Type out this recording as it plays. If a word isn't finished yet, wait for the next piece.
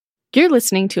You're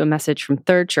listening to a message from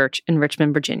Third Church in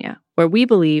Richmond, Virginia, where we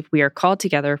believe we are called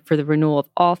together for the renewal of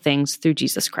all things through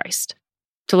Jesus Christ.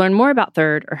 To learn more about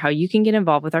Third or how you can get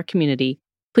involved with our community,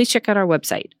 please check out our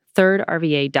website,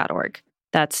 thirdrva.org.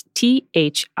 That's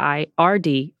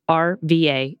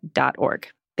THIRDRVA.org.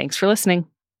 Thanks for listening.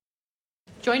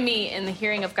 Join me in the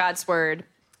hearing of God's word.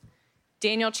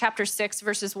 Daniel chapter 6,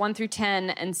 verses 1 through 10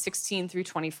 and 16 through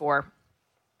 24.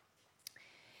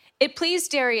 It pleased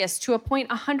Darius to appoint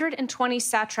 120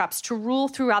 satraps to rule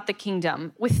throughout the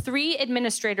kingdom, with 3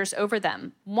 administrators over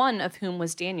them, one of whom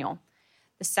was Daniel.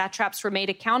 The satraps were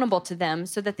made accountable to them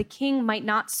so that the king might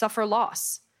not suffer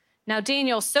loss. Now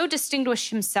Daniel so distinguished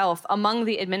himself among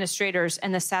the administrators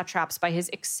and the satraps by his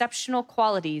exceptional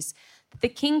qualities that the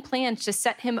king planned to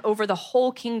set him over the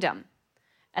whole kingdom.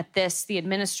 At this, the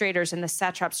administrators and the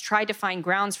satraps tried to find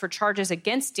grounds for charges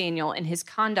against Daniel in his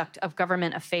conduct of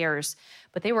government affairs,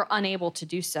 but they were unable to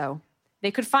do so.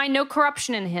 They could find no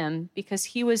corruption in him because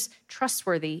he was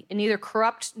trustworthy and neither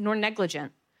corrupt nor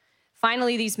negligent.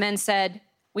 Finally, these men said,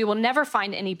 "We will never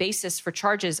find any basis for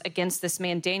charges against this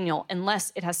man Daniel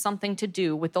unless it has something to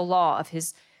do with the law of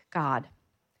his God."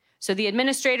 So the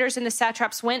administrators and the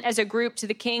satraps went as a group to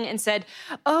the king and said,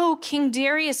 "Oh, King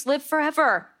Darius, live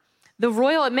forever. The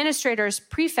royal administrators,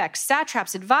 prefects,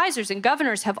 satraps, advisors, and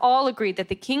governors have all agreed that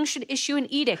the king should issue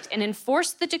an edict and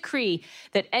enforce the decree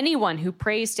that anyone who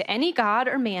prays to any god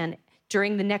or man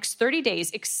during the next 30 days,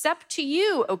 except to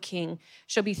you, O king,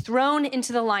 shall be thrown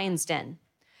into the lion's den.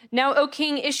 Now, O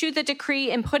king, issue the decree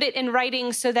and put it in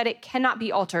writing so that it cannot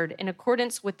be altered in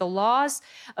accordance with the laws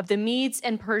of the Medes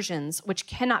and Persians, which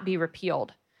cannot be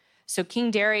repealed." So King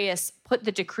Darius put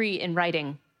the decree in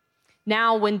writing.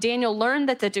 Now, when Daniel learned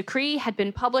that the decree had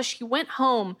been published, he went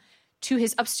home to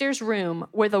his upstairs room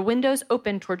where the windows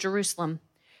opened toward Jerusalem.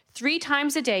 3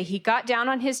 times a day, he got down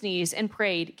on his knees and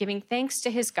prayed, giving thanks to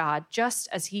his God, just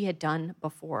as he had done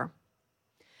before.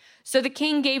 So the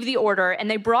king gave the order,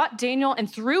 and they brought Daniel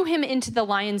and threw him into the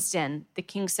lion's den. The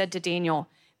king said to Daniel,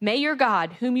 "May your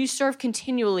God, whom you serve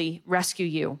continually, rescue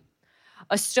you."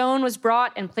 A stone was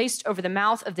brought and placed over the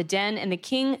mouth of the den, and the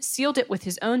king sealed it with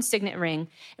his own signet ring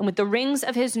and with the rings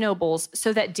of his nobles,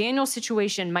 so that Daniel's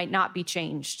situation might not be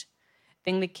changed.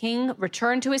 Then the king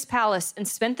returned to his palace and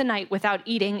spent the night without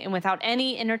eating and without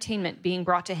any entertainment being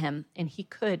brought to him, and he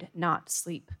could not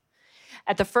sleep.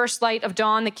 At the first light of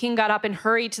dawn, the king got up and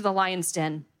hurried to the lion's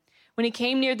den. When he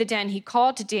came near the den, he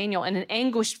called to Daniel in an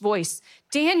anguished voice,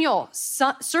 "Daniel,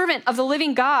 servant of the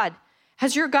living God,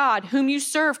 has your God, whom you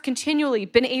serve continually,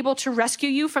 been able to rescue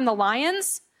you from the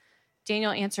lions?"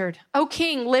 Daniel answered, "O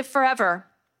king, live forever.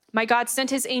 My God sent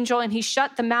his angel, and he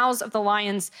shut the mouths of the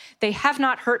lions. They have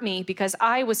not hurt me, because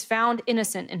I was found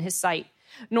innocent in his sight.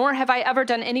 Nor have I ever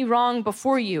done any wrong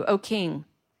before you, O king."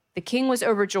 The king was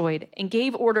overjoyed and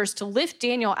gave orders to lift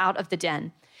Daniel out of the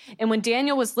den. And when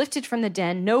Daniel was lifted from the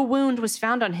den, no wound was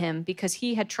found on him, because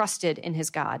he had trusted in his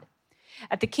God.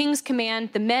 At the king's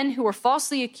command, the men who had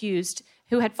falsely accused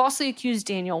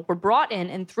Daniel were brought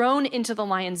in and thrown into the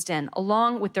lion's den,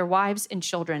 along with their wives and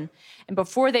children. And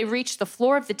before they reached the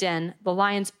floor of the den, the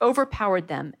lions overpowered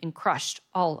them and crushed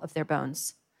all of their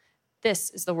bones.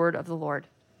 This is the word of the Lord.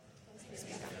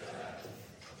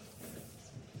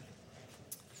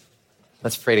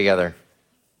 Let's pray together.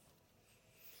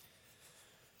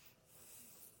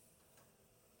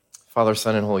 Father,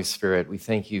 Son, and Holy Spirit, we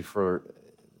thank you for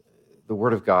the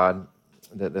word of God,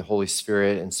 that the Holy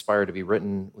Spirit inspired to be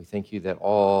written. We thank you that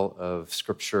all of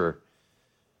Scripture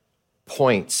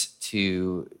points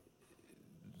to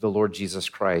the Lord Jesus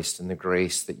Christ and the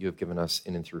grace that you have given us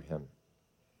in and through him.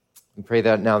 We pray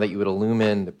that now that you would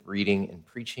illumine the reading and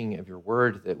preaching of your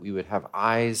word, that we would have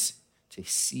eyes to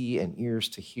see and ears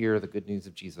to hear the good news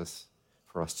of Jesus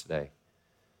for us today,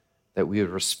 that we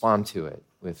would respond to it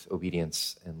with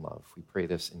obedience and love. We pray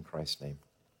this in Christ's name.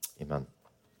 Amen.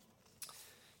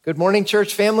 Good morning,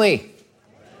 church family.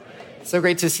 So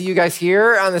great to see you guys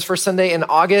here on this first Sunday in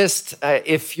August.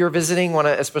 If you're visiting, want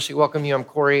to especially welcome you. I'm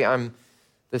Corey. I'm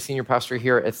the senior pastor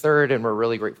here at Third, and we're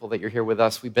really grateful that you're here with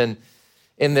us. We've been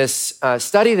in this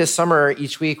study this summer.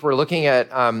 Each week, we're looking at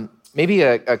maybe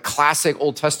a classic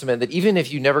Old Testament that even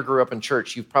if you never grew up in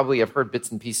church, you probably have heard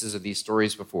bits and pieces of these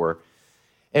stories before.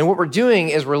 And what we're doing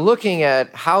is we're looking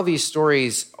at how these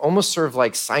stories almost serve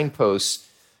like signposts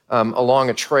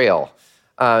along a trail.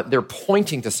 They're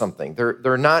pointing to something.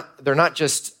 They're not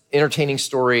just entertaining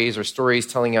stories or stories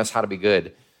telling us how to be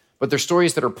good, but they're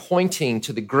stories that are pointing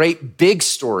to the great big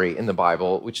story in the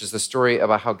Bible, which is the story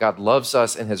about how God loves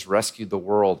us and has rescued the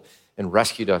world and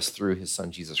rescued us through his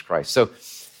son, Jesus Christ. So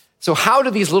how do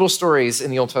these little stories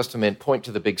in the Old Testament point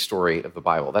to the big story of the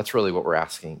Bible? That's really what we're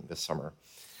asking this summer.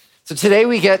 So today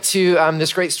we get to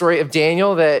this great story of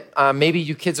Daniel that maybe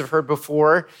you kids have heard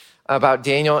before about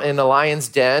Daniel in the lion's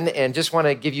den, and just want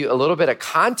to give you a little bit of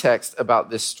context about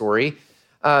this story.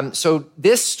 So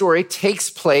this story takes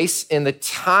place in the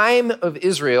time of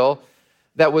Israel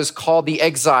that was called the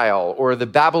exile or the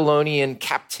Babylonian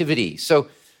captivity. So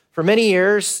for many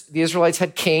years, the Israelites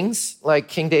had kings like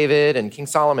King David and King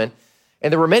Solomon,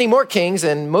 and there were many more kings,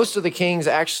 and most of the kings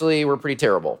actually were pretty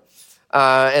terrible.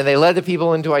 And they led the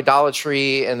people into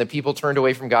idolatry, and the people turned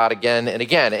away from God again and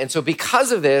again. And so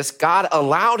because of this, God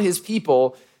allowed his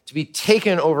people to be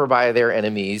taken over by their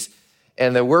enemies,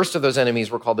 and the worst of those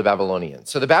enemies were called the Babylonians.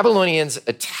 So the Babylonians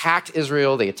attacked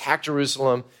Israel, they attacked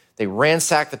Jerusalem, they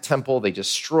ransacked the temple, they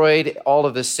destroyed all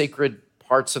of the sacred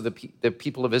parts of the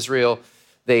people of Israel.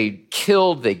 They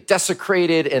killed, they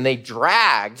desecrated, and they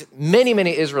dragged many,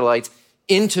 many Israelites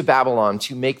into Babylon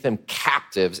to make them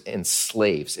captives and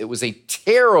slaves. It was a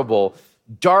terrible,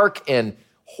 dark, and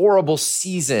horrible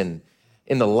season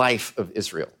in the life of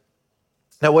Israel.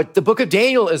 Now, what the book of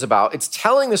Daniel is about, it's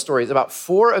telling the stories about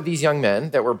 4 of these young men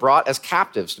that were brought as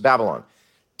captives to Babylon.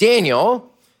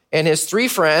 Daniel and his 3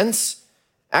 friends,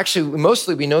 actually,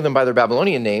 mostly we know them by their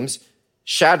Babylonian names,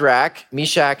 Shadrach,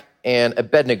 Meshach, and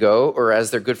Abednego, or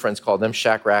as their good friends called them,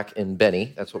 Shadrach and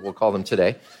Benny. That's what we'll call them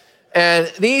today.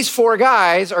 And these 4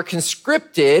 guys are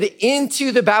conscripted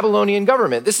into the Babylonian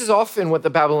government. This is often what the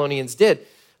Babylonians did.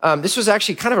 This was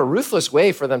actually kind of a ruthless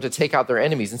way for them to take out their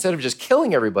enemies. Instead of just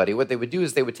killing everybody, what they would do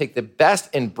is they would take the best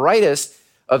and brightest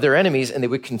of their enemies and they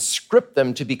would conscript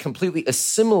them to be completely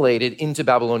assimilated into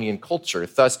Babylonian culture,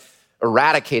 thus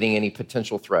eradicating any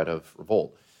potential threat of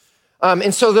revolt.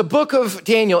 And so the book of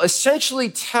Daniel essentially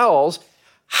tells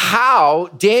how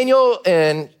Daniel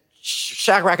and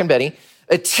Shadrach and Benny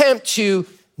attempt to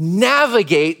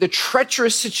navigate the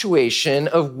treacherous situation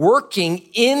of working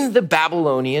in the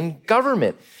Babylonian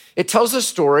government. It tells us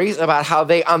stories about how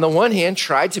they, on the one hand,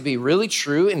 tried to be really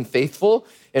true and faithful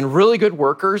and really good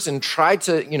workers and tried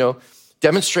to,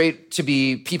 demonstrate to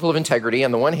be people of integrity on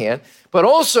the one hand, but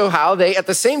also how they, at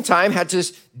the same time, had to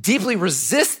deeply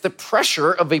resist the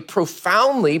pressure of a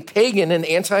profoundly pagan and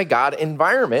anti-God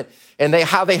environment, and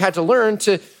how they had to learn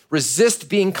to resist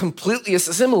being completely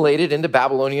assimilated into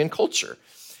Babylonian culture.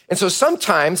 And so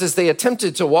sometimes as they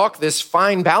attempted to walk this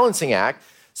fine balancing act,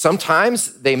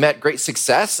 sometimes they met great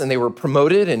success and they were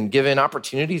promoted and given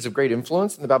opportunities of great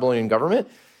influence in the Babylonian government.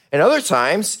 And other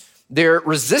times, their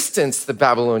resistance to the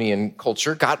Babylonian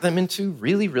culture got them into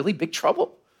really, really big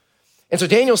trouble. And so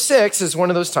Daniel 6 is one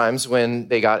of those times when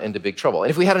they got into big trouble. And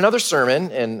if we had another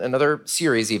sermon and another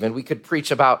series even, we could preach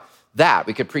about that.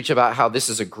 We could preach about how this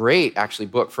is a great, actually,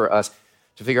 book for us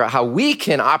to figure out how we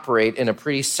can operate in a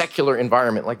pretty secular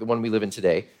environment like the one we live in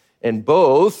today and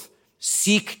both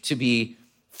seek to be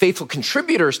faithful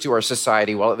contributors to our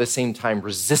society while at the same time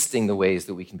resisting the ways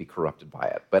that we can be corrupted by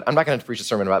it. But I'm not going to preach a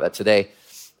sermon about that today.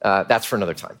 That's for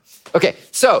another time. Okay,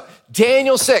 so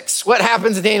Daniel 6. What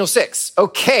happens in Daniel 6?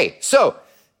 Okay, so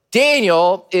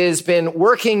Daniel has been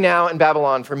working now in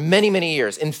Babylon for many, many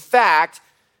years. In fact,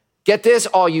 get this,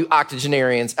 all you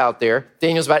octogenarians out there.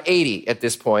 Daniel's about 80 at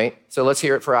this point, so let's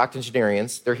hear it for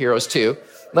octogenarians. They're heroes too.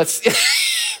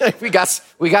 We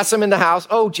got some in the house.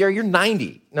 Oh, Jerry, you're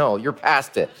 90. No, you're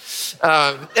past it.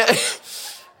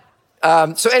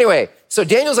 So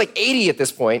Daniel's like 80 at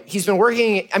this point. He's been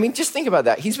working, just think about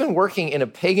that. He's been working in a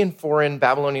pagan, foreign,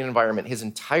 Babylonian environment his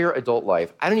entire adult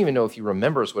life. I don't even know if he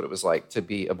remembers what it was like to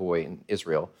be a boy in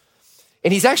Israel.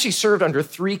 And he's actually served under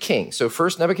 3 kings. So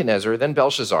first Nebuchadnezzar, then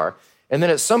Belshazzar, and then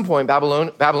at some point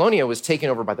Babylonia was taken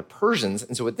over by the Persians.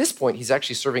 And so at this point, he's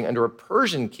actually serving under a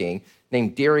Persian king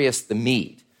named Darius the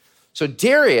Mede. So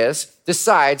Darius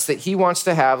decides that he wants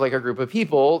to have like a group of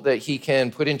people that he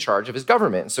can put in charge of his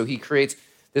government. So he creates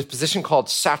this position called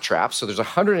satraps. So there's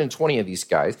 120 of these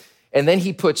guys. And then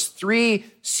he puts 3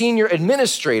 senior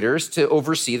administrators to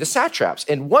oversee the satraps.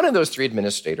 And one of those 3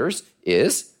 administrators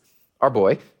is our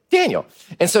boy, Daniel.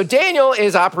 And so Daniel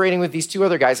is operating with these 2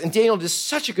 other guys, and Daniel does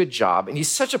such a good job, and he's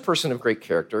such a person of great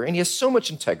character, and he has so much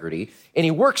integrity, and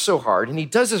he works so hard, and he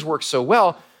does his work so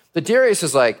well that Darius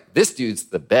is like, this dude's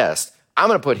the best. I'm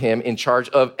going to put him in charge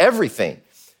of everything.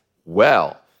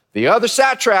 Well, the other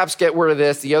satraps get word of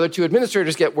this, the other 2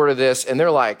 administrators get word of this, and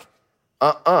they're like,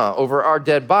 over our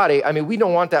dead body. We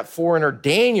don't want that foreigner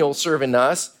Daniel serving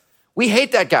us. We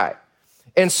hate that guy.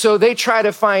 And so they try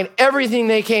to find everything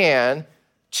they can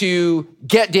to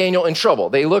get Daniel in trouble.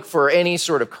 They look for any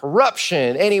sort of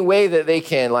corruption, any way that they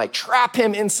can like trap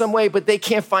him in some way, but they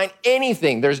can't find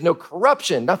anything. There's no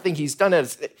corruption, nothing he's done.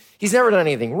 He's never done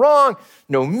anything wrong,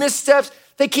 no missteps.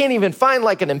 They can't even find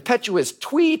like an impetuous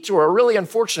tweet or a really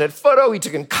unfortunate photo he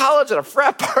took in college at a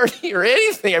frat party or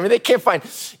anything. I mean, they can't find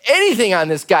anything on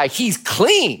this guy. He's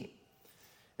clean.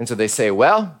 And so they say,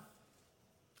 well,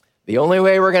 the only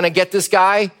way we're going to get this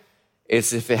guy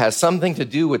is if it has something to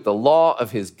do with the law of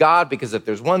his God, because if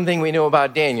there's one thing we know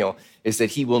about Daniel, is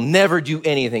that he will never do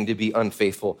anything to be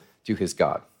unfaithful to his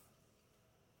God.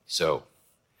 So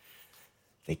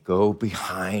they go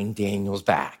behind Daniel's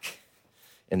back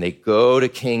and they go to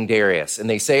King Darius and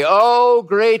they say, oh,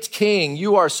 great king,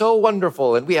 you are so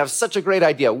wonderful and we have such a great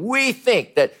idea. We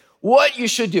think that what you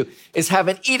should do is have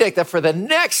an edict that for the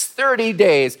next 30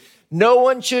 days, no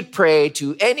one should pray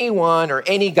to anyone or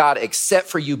any God except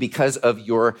for you because of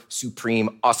your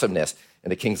supreme awesomeness. And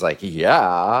the king's like,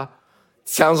 yeah,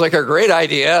 sounds like a great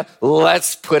idea.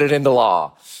 Let's put it into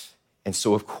law. And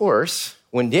so, of course,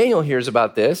 when Daniel hears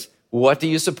about this, what do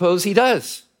you suppose he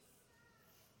does?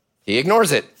 He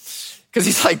ignores it because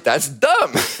he's like, that's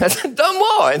dumb. That's a dumb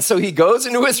law. And so he goes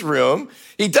into his room.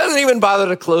 He doesn't even bother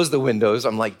to close the windows.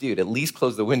 I'm like, dude, at least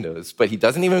close the windows. But he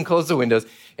doesn't even close the windows.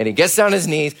 And he gets down on his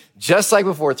knees, just like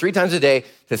before, 3 times a day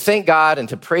to thank God and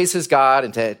to praise his God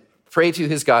and to pray to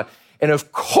his God. And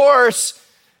of course,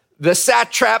 the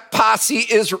satrap posse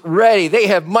is ready. They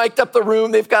have mic'd up the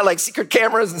room. They've got like secret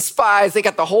cameras and spies. They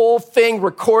got the whole thing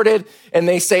recorded. And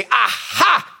they say,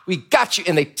 aha, we got you.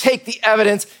 And they take the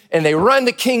evidence and they run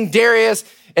to King Darius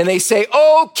and they say,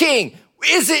 oh, king,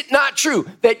 is it not true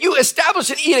that you established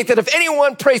an edict that if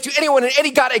anyone prays to anyone and any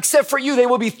God except for you, they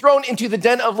will be thrown into the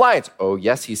den of lions? Oh,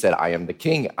 yes, he said, I am the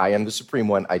king. I am the supreme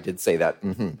one. I did say that.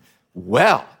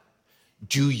 Well,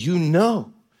 do you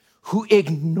know who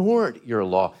ignored your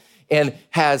law and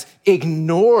has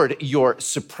ignored your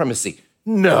supremacy?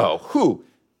 No. Who?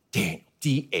 Daniel,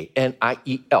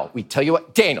 Daniel. We tell you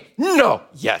what, Daniel. No.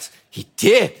 Yes, he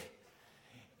did.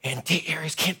 And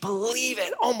Darius can't believe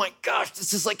it. Oh my gosh,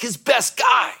 this is like his best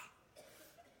guy.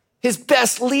 His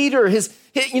best leader,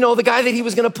 the guy that he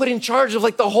was gonna put in charge of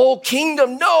like the whole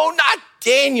kingdom. No, not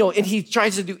Daniel. And he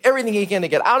tries to do everything he can to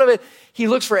get out of it. He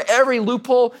looks for every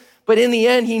loophole, but in the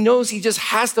end, he knows he just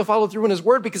has to follow through in his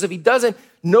word because if he doesn't,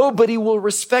 nobody will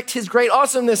respect his great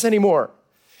awesomeness anymore.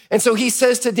 And so he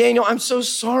says to Daniel, I'm so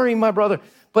sorry, my brother,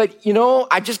 but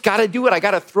I just gotta do it. I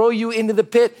gotta throw you into the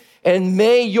pit. And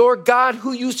may your God,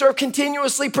 who you serve,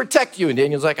 continuously protect you. And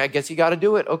Daniel's like, I guess you got to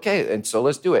do it. Okay, and so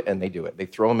let's do it. And they do it. They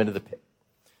throw him into the pit.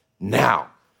 Now,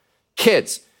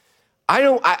 kids,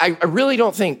 I really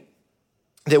don't think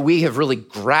that we have really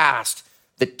grasped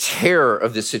the terror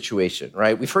of this situation,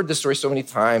 right? We've heard this story so many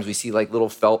times. We see like little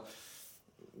felt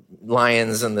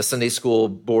lions on the Sunday school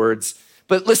boards.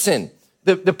 But listen,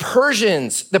 the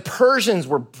Persians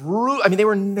were brutal. I mean, they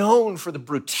were known for the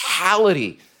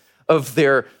brutality of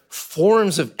their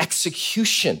forms of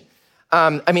execution.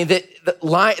 What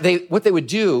they would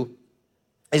do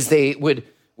is they would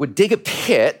dig a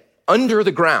pit under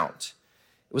the ground.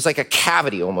 It was like a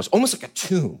cavity almost like a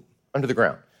tomb under the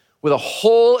ground with a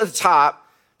hole at the top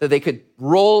that they could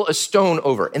roll a stone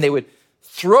over. And they would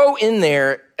throw in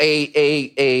there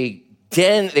a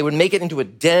den. They would make it into a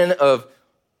den of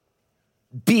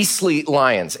beastly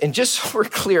lions. And just so we're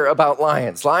clear about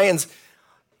lions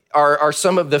are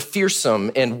some of the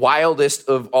fearsome and wildest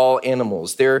of all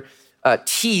animals. Their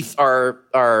teeth are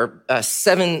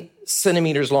 7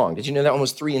 centimeters long. Did you know that?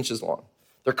 Almost 3 inches long.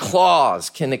 Their claws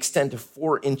can extend to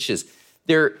 4 inches.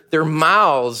 Their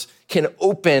mouths can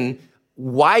open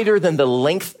wider than the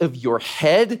length of your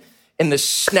head, and the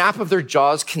snap of their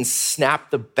jaws can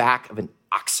snap the back of an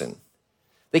oxen.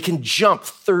 They can jump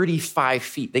 35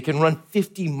 feet. They can run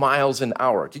 50 miles an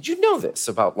hour. Did you know this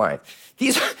about lions?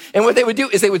 And what they would do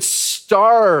is they would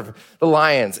starve the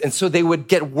lions. And so they would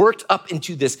get worked up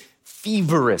into this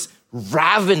feverish,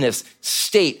 ravenous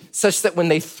state such that when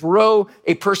they throw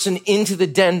a person into the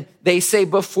den, they say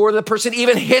before the person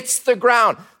even hits the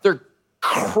ground, they're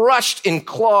crushed and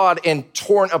clawed and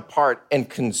torn apart and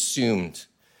consumed.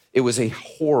 It was a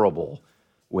horrible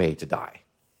way to die.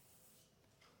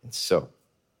 And so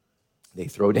they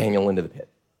throw Daniel into the pit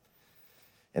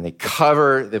and they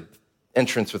cover the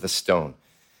entrance with a stone.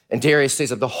 And Darius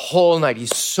stays up the whole night.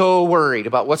 He's so worried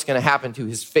about what's going to happen to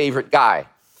his favorite guy.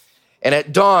 And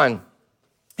at dawn,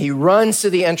 he runs to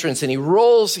the entrance and he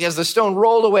has the stone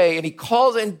rolled away and he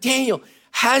calls in, Daniel,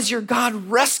 has your God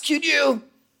rescued you?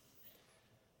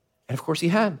 And of course he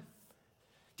had.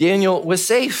 Daniel was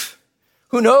safe.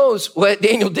 Who knows what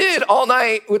Daniel did all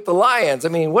night with the lions? I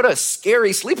mean, what a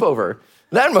scary sleepover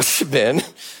that must have been.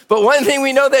 But one thing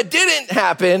we know that didn't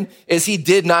happen is he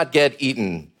did not get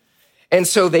eaten. And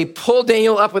so they pulled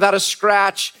Daniel up without a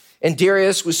scratch And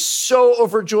Darius was so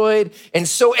overjoyed and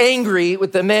so angry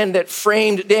with the men that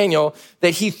framed Daniel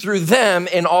that he threw them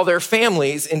and all their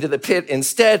families into the pit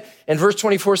instead. And verse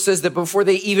 24 says that before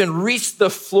they even reached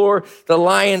the floor, the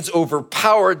lions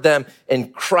overpowered them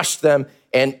and crushed them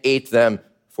and ate them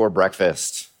for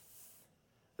breakfast.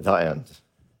 The end.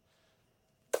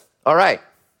 All right.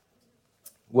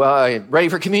 Well, ready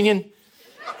for communion?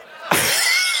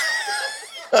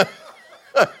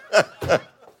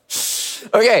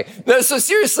 Okay, no, so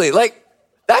seriously,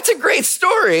 that's a great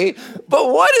story,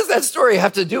 but what does that story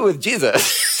have to do with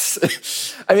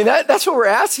Jesus? I mean, that's what we're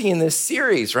asking in this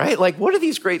series, right? What are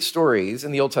these great stories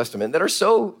in the Old Testament that are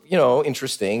so,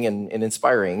 interesting and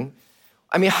inspiring?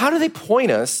 I mean, how do they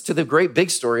point us to the great big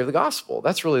story of the gospel?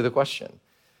 That's really the question.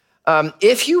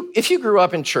 If you grew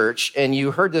up in church and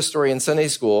you heard this story in Sunday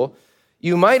school,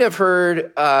 you might have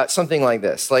heard something like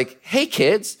this, hey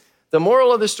kids, the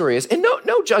moral of the story is, and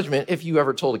no judgment if you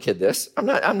ever told a kid this. I'm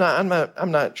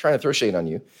not trying to throw shade on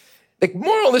you. The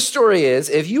moral of the story is,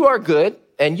 if you are good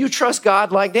and you trust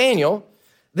God like Daniel,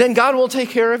 then God will take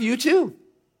care of you too.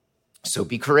 So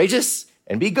be courageous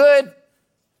and be good,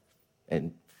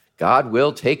 and God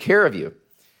will take care of you.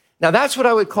 Now that's what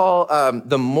I would call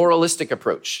the moralistic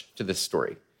approach to this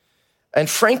story. And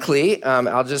frankly,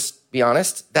 I'll just be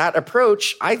honest, that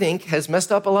approach, I think, has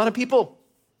messed up a lot of people.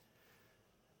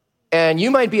 And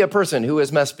you might be a person who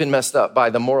has been messed up by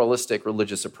the moralistic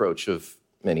religious approach of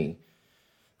many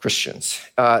Christians.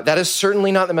 That is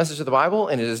certainly not the message of the Bible,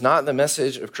 and it is not the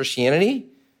message of Christianity.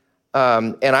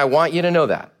 And I want you to know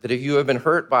that if you have been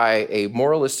hurt by a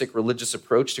moralistic religious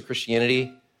approach to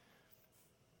Christianity,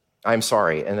 I'm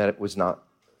sorry, and that it was not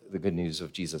the good news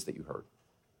of Jesus that you heard.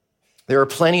 There are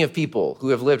plenty of people who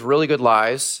have lived really good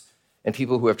lives and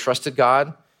people who have trusted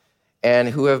God and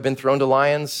who have been thrown to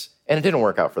lions, and it didn't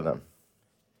work out for them.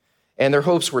 And their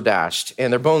hopes were dashed,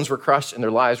 and their bones were crushed, and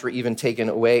their lives were even taken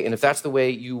away. And if that's the way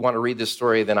you want to read this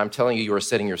story, then I'm telling you, you are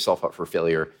setting yourself up for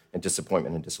failure and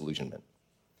disappointment and disillusionment.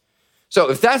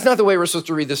 So if that's not the way we're supposed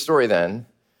to read this story, then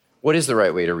what is the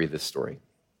right way to read this story?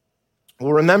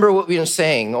 Well, remember what we've been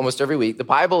saying almost every week. The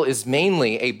Bible is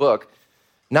mainly a book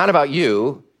not about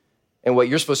you and what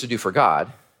you're supposed to do for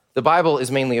God. The Bible is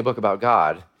mainly a book about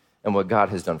God and what God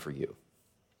has done for you.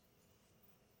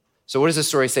 So what does this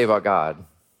story say about God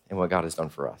and what God has done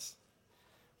for us?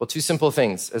 Well, two simple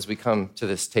things as we come to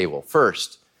this table.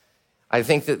 First, I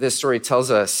think that this story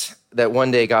tells us that one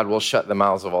day God will shut the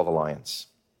mouths of all the lions.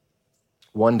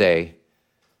 One day,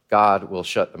 God will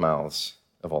shut the mouths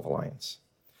of all the lions.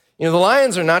 The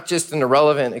lions are not just an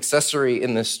irrelevant accessory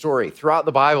in this story. Throughout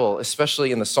the Bible,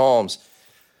 especially in the Psalms,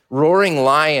 roaring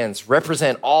lions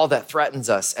represent all that threatens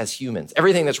us as humans,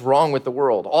 everything that's wrong with the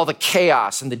world, all the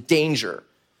chaos and the danger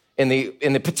and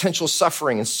the potential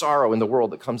suffering and sorrow in the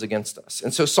world that comes against us.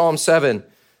 And so Psalm 7,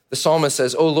 the psalmist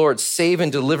says, "O Lord, save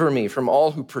and deliver me from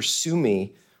all who pursue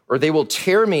me, or they will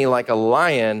tear me like a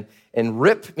lion and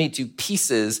rip me to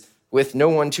pieces with no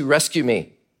one to rescue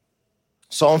me."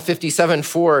 Psalm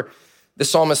 57:4, the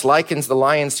psalmist likens the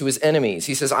lions to his enemies.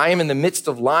 He says, "I am in the midst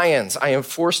of lions. I am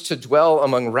forced to dwell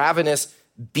among ravenous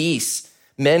beasts,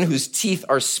 men whose teeth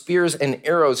are spears and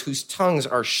arrows, whose tongues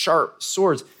are sharp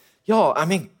swords." Y'all, I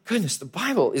mean, goodness, the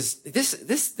Bible is,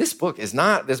 this book is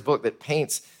not this book that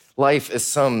paints life as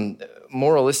some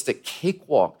moralistic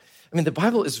cakewalk. I mean, the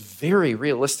Bible is very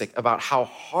realistic about how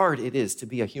hard it is to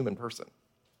be a human person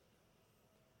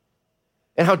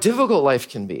and how difficult life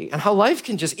can be and how life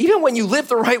can just, even when you live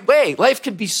the right way, life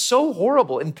can be so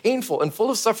horrible and painful and full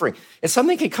of suffering. And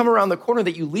something can come around the corner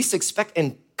that you least expect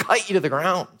and cut you to the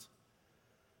ground.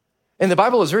 And the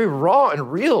Bible is very raw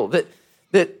and real that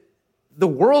the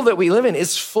world that we live in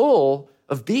is full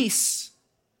of beasts,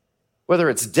 whether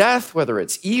it's death, whether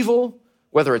it's evil,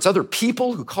 whether it's other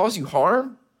people who cause you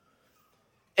harm.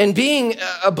 And being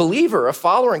a believer, a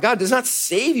follower in God, does not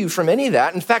save you from any of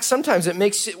that. In fact, sometimes it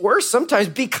makes it worse. Sometimes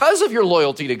because of your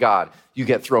loyalty to God, you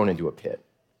get thrown into a pit.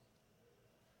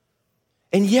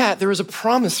 And yet there is a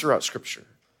promise throughout Scripture.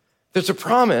 There's a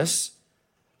promise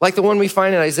like the one we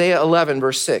find in Isaiah 11,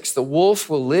 verse 6. "The wolf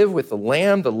will live with the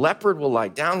lamb, the leopard will lie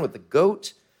down with the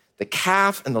goat, the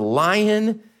calf and the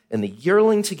lion and the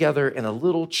yearling together, and a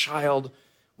little child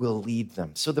will lead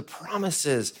them." So the promise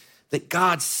is that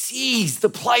God sees the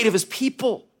plight of his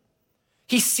people.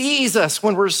 He sees us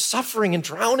when we're suffering and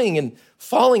drowning and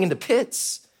falling into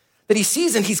pits. That he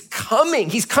sees, and he's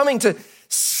coming. He's coming to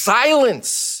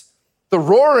silence the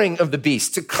roaring of the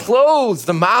beast, to close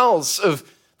the mouths of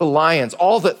the lions,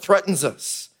 all that threatens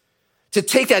us, to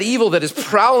take that evil that is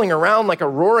prowling around like a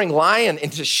roaring lion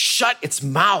and to shut its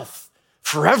mouth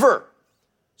forever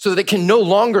so that it can no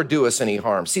longer do us any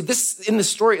harm. See, this in the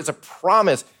story is a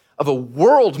promise of a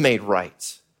world made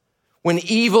right when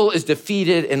evil is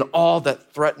defeated and all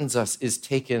that threatens us is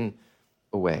taken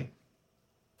away.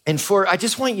 And I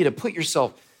just want you to put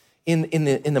yourself in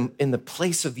the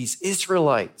place of these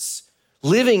Israelites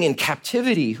living in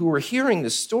captivity who were hearing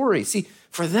this story. See,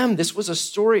 for them, this was a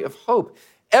story of hope.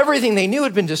 Everything they knew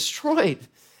had been destroyed.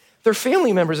 Their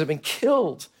family members had been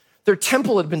killed. Their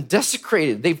temple had been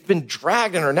desecrated. They've been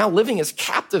dragged and are now living as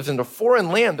captives in a foreign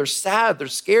land. They're sad. They're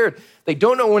scared. They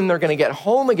don't know when they're going to get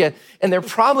home again. And they're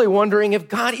probably wondering if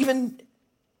God even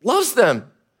loves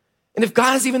them and if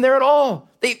God is even there at all.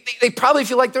 They probably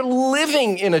feel like they're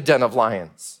living in a den of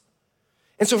lions.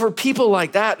 And so for people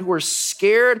like that who are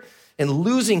scared and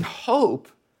losing hope,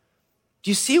 do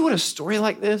you see what a story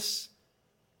like this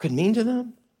could mean to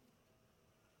them?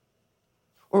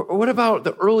 Or what about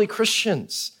the early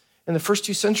Christians in the first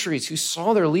 2 centuries who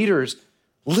saw their leaders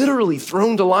literally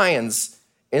thrown to lions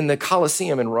in the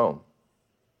Colosseum in Rome? Do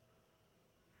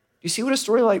you see what a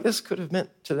story like this could have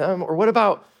meant to them? Or what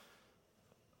about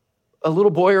a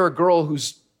little boy or a girl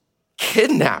who's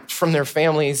kidnapped from their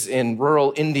families in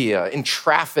rural India and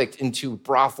trafficked into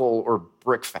brothel or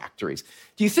brick factories?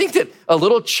 Do you think that a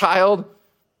little child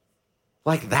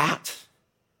like that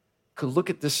could look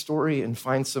at this story and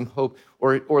find some hope?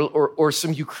 Or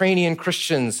some Ukrainian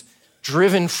Christians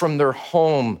driven from their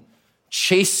home,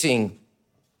 chasing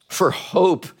for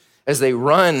hope as they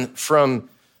run from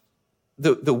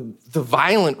the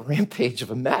violent rampage of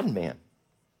a madman.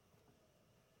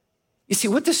 You see,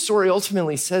 what this story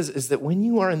ultimately says is that when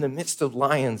you are in the midst of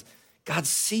lions, God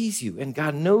sees you and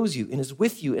God knows you and is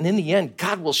with you. And in the end,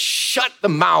 God will shut the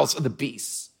mouths of the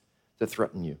beasts that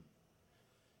threaten you.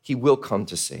 He will come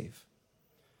to save.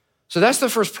 So that's the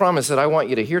first promise that I want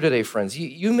you to hear today, friends.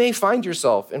 You may find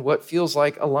yourself in what feels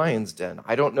like a lion's den.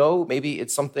 I don't know. Maybe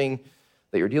it's something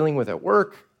that you're dealing with at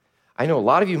work. I know a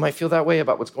lot of you might feel that way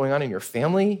about what's going on in your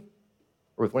family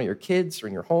or with one of your kids or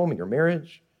in your home, in your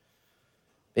marriage.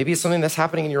 Maybe it's something that's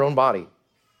happening in your own body.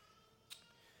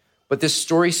 But this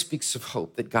story speaks of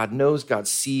hope, that God knows, God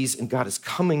sees, and God is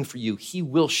coming for you. He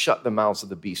will shut the mouths of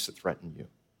the beasts that threaten you.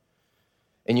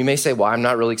 And you may say, well, I'm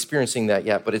not really experiencing that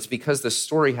yet, but it's because the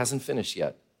story hasn't finished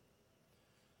yet.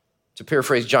 To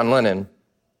paraphrase John Lennon,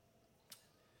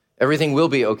 everything will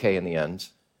be okay in the end.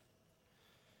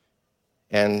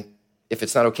 And if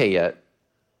it's not okay yet,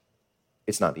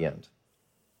 it's not the end.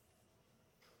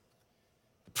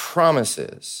 The promise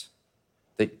is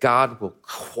that God will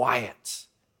quiet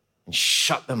and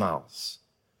shut the mouths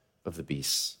of the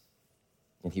beasts,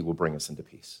 and he will bring us into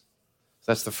peace.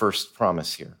 So that's the first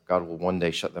promise here. God will one day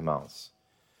shut the mouths.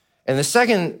 And the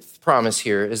second promise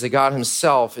here is that God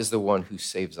himself is the one who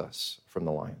saves us from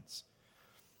the lions.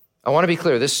 I want to be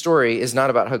clear, this story is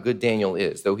not about how good Daniel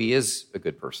is, though he is a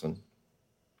good person.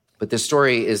 But this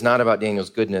story is not about Daniel's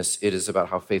goodness. It is about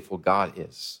how faithful God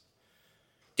is.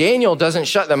 Daniel doesn't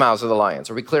shut the mouths of the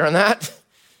lions. Are we clear on that?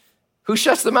 Who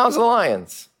shuts the mouths of the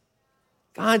lions?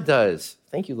 God does.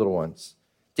 Thank you, little ones.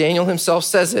 Daniel himself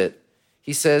says it.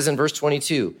 He says in verse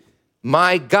 22,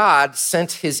 my God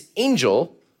sent his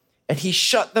angel and he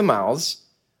shut the mouths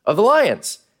of the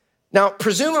lions. Now,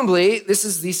 presumably, this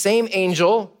is the same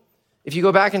angel. If you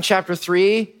go back in chapter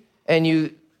 3 and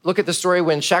you look at the story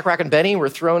when Shadrach and Benny were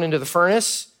thrown into the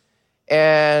furnace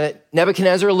and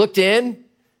Nebuchadnezzar looked in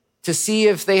to see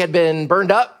if they had been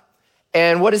burned up.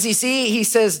 And what does he see? He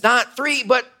says, not 3,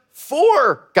 but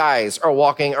 4 guys are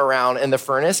walking around in the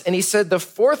furnace. And he said the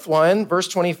 4th one, verse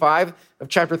 25 of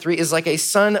chapter 3, is like a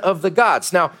son of the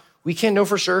gods. Now, we can't know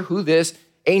for sure who this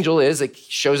angel is that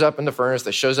shows up in the furnace,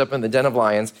 that shows up in the den of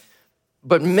lions.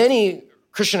 But many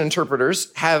Christian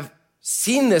interpreters have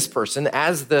seen this person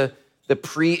as the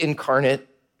pre-incarnate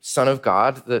Son of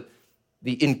God,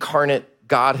 the incarnate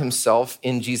God himself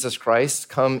in Jesus Christ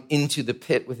come into the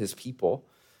pit with his people.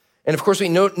 And of course, we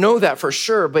know that for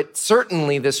sure, but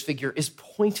certainly this figure is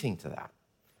pointing to that.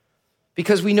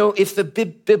 Because we know if the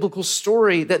biblical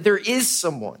story that there is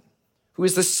someone who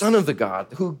is the Son of the God,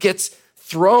 who gets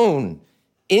thrown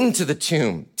into the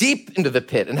tomb, deep into the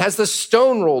pit, and has the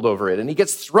stone rolled over it, and he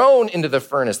gets thrown into the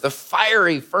furnace, the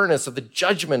fiery furnace of the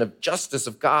judgment of justice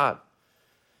of God.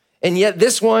 And yet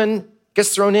this one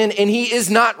gets thrown in, and he is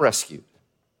not rescued.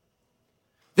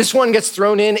 This one gets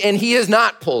thrown in, and he is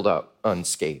not pulled up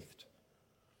unscathed.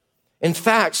 In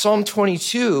fact, Psalm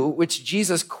 22, which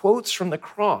Jesus quotes from the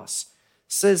cross,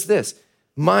 says this,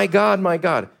 my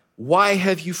God, why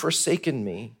have you forsaken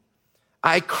me?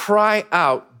 I cry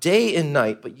out day and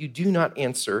night, but you do not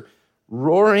answer.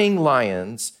 Roaring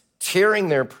lions, tearing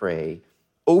their prey,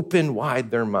 open wide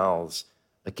their mouths.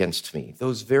 against me.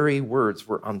 Those very words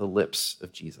were on the lips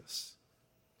of Jesus.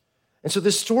 And so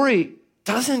this story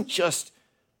doesn't just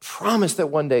promise that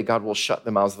one day God will shut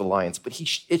the mouths of the lions, but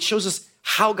it shows us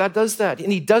how God does that.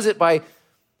 And he does it by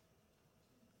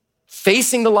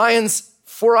facing the lions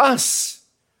for us.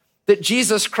 That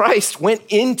Jesus Christ went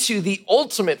into the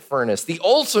ultimate furnace, the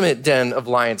ultimate den of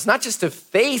lions, not just to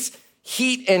face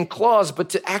heat and claws, but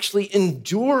to actually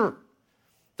endure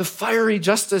the fiery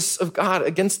justice of God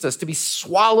against us, to be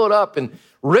swallowed up and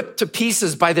ripped to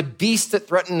pieces by the beast that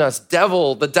threatened us,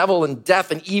 the devil and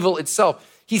death and evil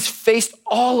itself. He's faced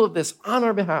all of this on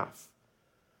our behalf.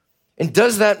 And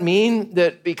does that mean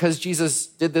that because Jesus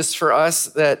did this for us,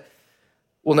 that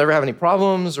we'll never have any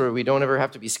problems, or we don't ever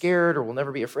have to be scared, or we'll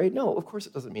never be afraid? No, of course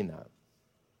it doesn't mean that.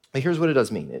 But here's what it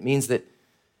does mean. It means that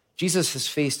Jesus has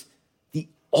faced the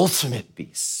ultimate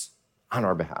beasts on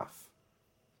our behalf.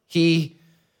 He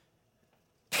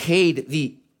paid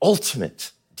the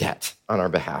ultimate debt on our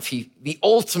behalf. The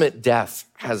ultimate death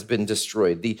has been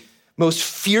destroyed. The most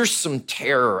fearsome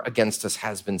terror against us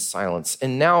has been silenced.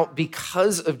 And now,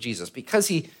 because of Jesus, because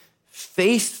he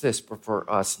faced this for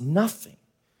us, nothing,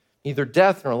 neither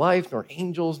death, nor life, nor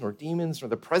angels, nor demons, nor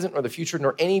the present, nor the future,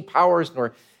 nor any powers,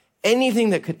 nor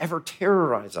anything that could ever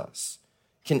terrorize us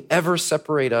can ever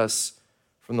separate us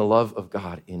from the love of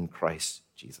God in Christ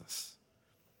Jesus.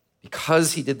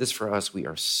 Because he did this for us, we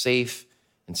are safe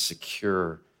and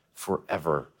secure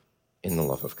forever in the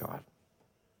love of God.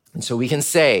 And so we can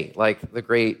say, like the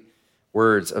great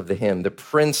words of the hymn, the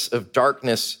Prince of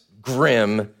Darkness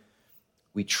grim,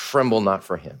 we tremble not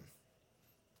for him.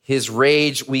 His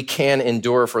rage we can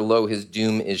endure, for lo, his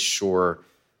doom is sure.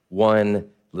 One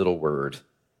little word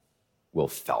will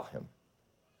fell him.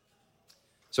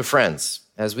 So friends,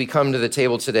 as we come to the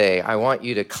table today, I want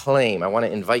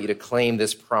to invite you to claim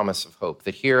this promise of hope,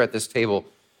 that here at this table,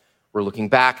 we're looking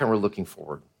back and we're looking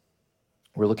forward.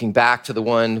 We're looking back to the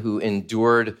one who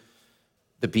endured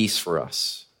the beast for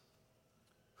us,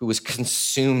 who was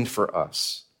consumed for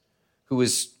us, who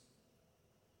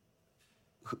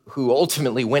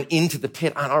ultimately went into the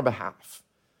pit on our behalf.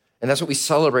 And that's what we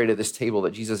celebrate at this table,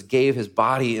 that Jesus gave his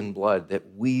body and blood that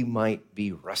we might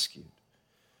be rescued.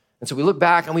 And so we look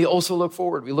back and we also look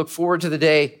forward. We look forward to the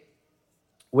day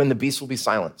when the beast will be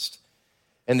silenced.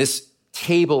 And this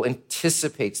table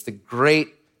anticipates the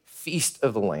great feast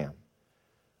of the Lamb,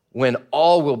 when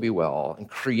all will be well and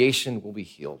creation will be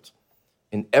healed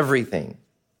and everything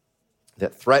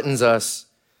that threatens us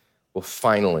will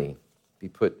finally be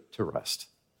put to rest.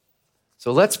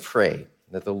 So let's pray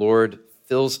that the Lord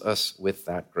fills us with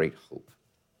that great hope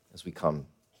as we come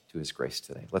to his grace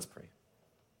today. Let's pray.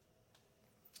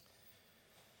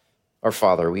 Our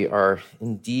Father, we are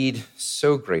indeed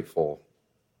so grateful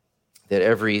that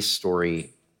every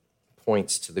story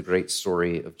points to the great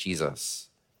story of Jesus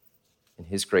and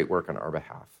his great work on our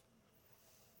behalf.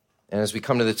 And as we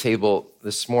come to the table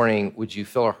this morning, would you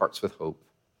fill our hearts with hope?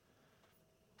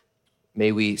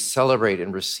 May we celebrate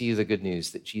and receive the good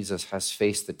news that Jesus has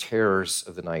faced the terrors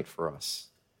of the night for us,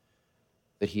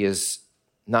 that he has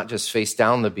not just faced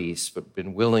down the beasts, but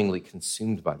been willingly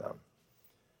consumed by them,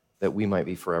 that we might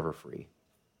be forever free.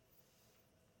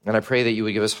 And I pray that you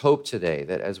would give us hope today,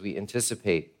 that as we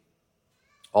anticipate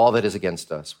all that is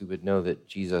against us, we would know that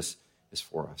Jesus is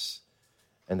for us,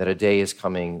 and that a day is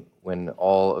coming when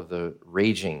all of the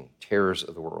raging terrors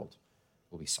of the world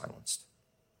will be silenced.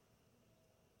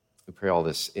 We pray all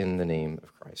this in the name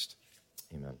of Christ.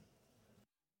 Amen.